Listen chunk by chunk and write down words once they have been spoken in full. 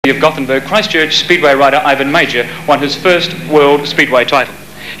Of Gothenburg, Christchurch Speedway rider Ivan Major won his first World Speedway title.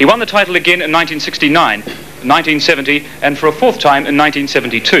 He won the title again in 1969, 1970 and for a fourth time in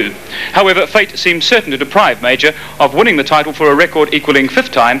 1972. However, fate seemed certain to deprive Major of winning the title for a record equalling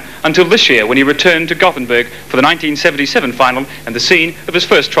fifth time until this year when he returned to Gothenburg for the 1977 final and the scene of his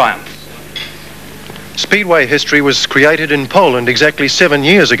first triumph. Speedway history was created in Poland exactly 7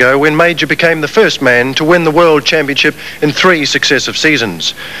 years ago when Major became the first man to win the World Championship in 3 successive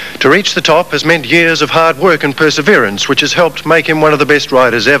seasons. To reach the top has meant years of hard work and perseverance, which has helped make him one of the best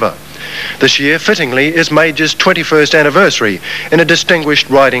riders ever. This year, fittingly, is Major's 21st anniversary in a distinguished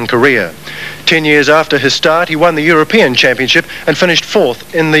riding career. 10 years after his start, he won the European Championship and finished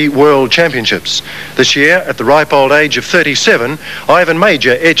 4th in the World Championships. This year, at the ripe old age of 37, Ivan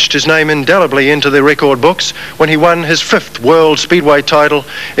Major etched his name indelibly into the record books when he won his 5th World Speedway title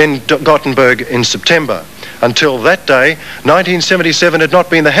in Gothenburg in September. Until that day, 1977 had not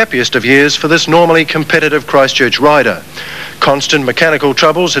been the happiest of years for this normally competitive Christchurch rider. Constant mechanical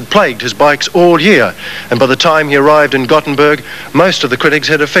troubles had plagued his bikes all year, and by the time he arrived in Gothenburg, most of the critics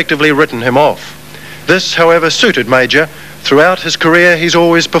had effectively written him off. This, however, suited Major. Throughout his career, he's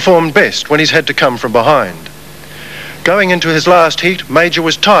always performed best when he's had to come from behind. Going into his last heat, Major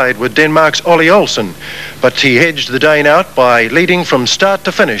was tied with Denmark's Ollie Olsen, but he edged the Dane out by leading from start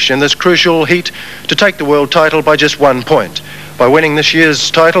to finish in this crucial heat to take the world title by just 1 point. By winning this year's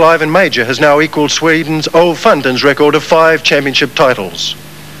title, Ivan Major has now equalled Sweden's Ove Funden's record of 5 championship titles.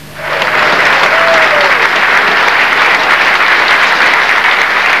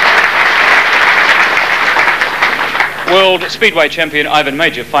 World Speedway champion Ivan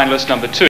Major, finalist number 2.